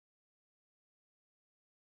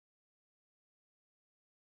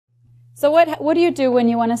So what do you do when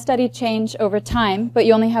you want to study change over time, but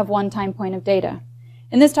you only have one time point of data?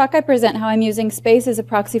 In this talk, I present how I'm using space as a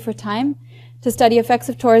proxy for time to study effects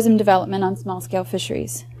of tourism development on small-scale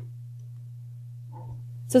fisheries.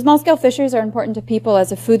 So small-scale fisheries are important to people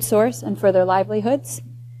as a food source and for their livelihoods.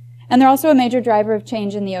 And they're also a major driver of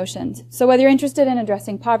change in the oceans. So whether you're interested in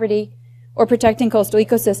addressing poverty or protecting coastal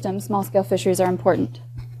ecosystems, small-scale fisheries are important.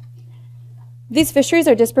 These fisheries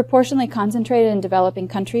are disproportionately concentrated in developing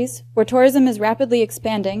countries, where tourism is rapidly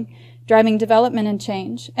expanding, driving development and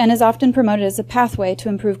change, and is often promoted as a pathway to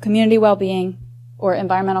improve community well-being or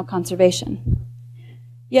environmental conservation.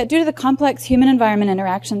 Yet due to the complex human-environment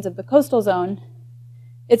interactions of the coastal zone,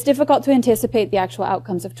 it's difficult to anticipate the actual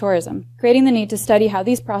outcomes of tourism, creating the need to study how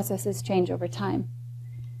these processes change over time.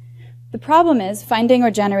 The problem is finding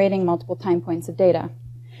or generating multiple time points of data.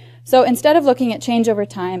 So instead of looking at change over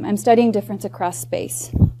time, I'm studying difference across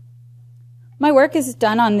space. My work is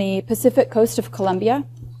done on the Pacific coast of Colombia,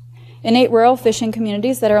 in 8 rural fishing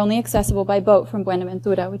communities that are only accessible by boat from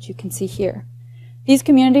Buenaventura, which you can see here. These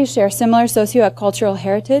communities share similar socio-cultural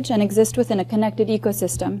heritage and exist within a connected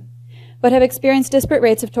ecosystem, but have experienced disparate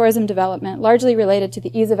rates of tourism development, largely related to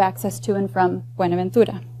the ease of access to and from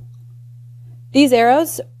Buenaventura. These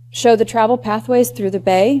arrows show the travel pathways through the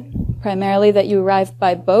bay, primarily that you arrive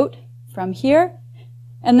by boat from here,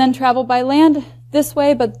 and then travel by land this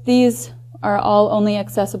way, but these are all only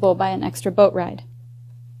accessible by an extra boat ride.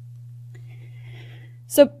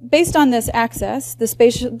 So based on this access, this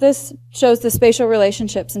shows the spatial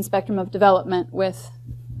relationships and spectrum of development with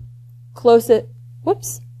closest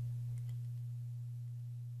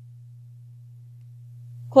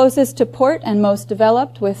to port and most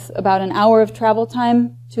developed, with about an hour of travel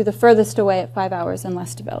time, to the furthest away at 5 hours and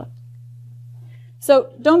less developed.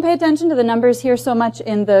 So don't pay attention to the numbers here so much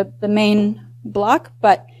in the main block,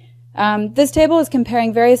 but this table is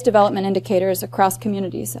comparing various development indicators across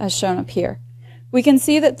communities, as shown up here. We can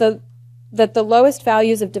see that the lowest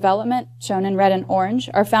values of development, shown in red and orange,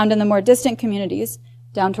 are found in the more distant communities,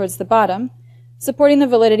 down towards the bottom, supporting the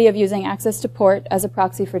validity of using access to port as a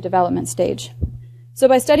proxy for development stage. So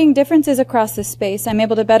by studying differences across this space, I'm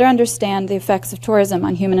able to better understand the effects of tourism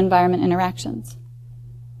on human-environment interactions.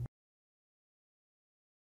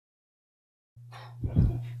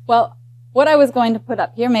 Well, what I was going to put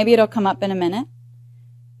up here, maybe it'll come up in a minute,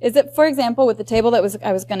 is that, for example, with the table that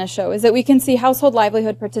I was going to show, is that we can see household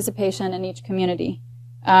livelihood participation in each community.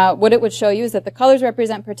 What it would show you is that the colors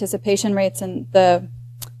represent participation rates, and the,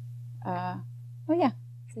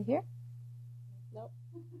 see here? Nope.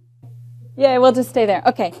 Yeah, we'll just stay there.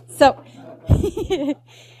 Okay, so,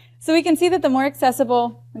 so we can see that the more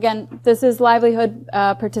accessible, again, this is livelihood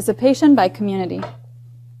participation by community.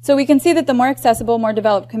 So we can see that the more accessible, more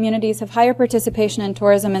developed communities have higher participation in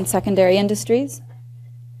tourism and secondary industries,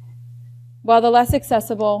 while the less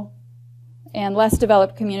accessible and less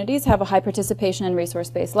developed communities have a high participation in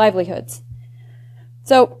resource-based livelihoods.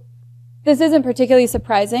 So this isn't particularly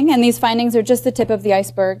surprising, and these findings are just the tip of the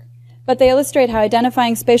iceberg, but they illustrate how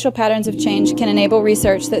identifying spatial patterns of change can enable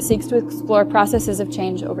research that seeks to explore processes of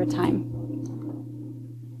change over time.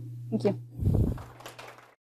 Thank you.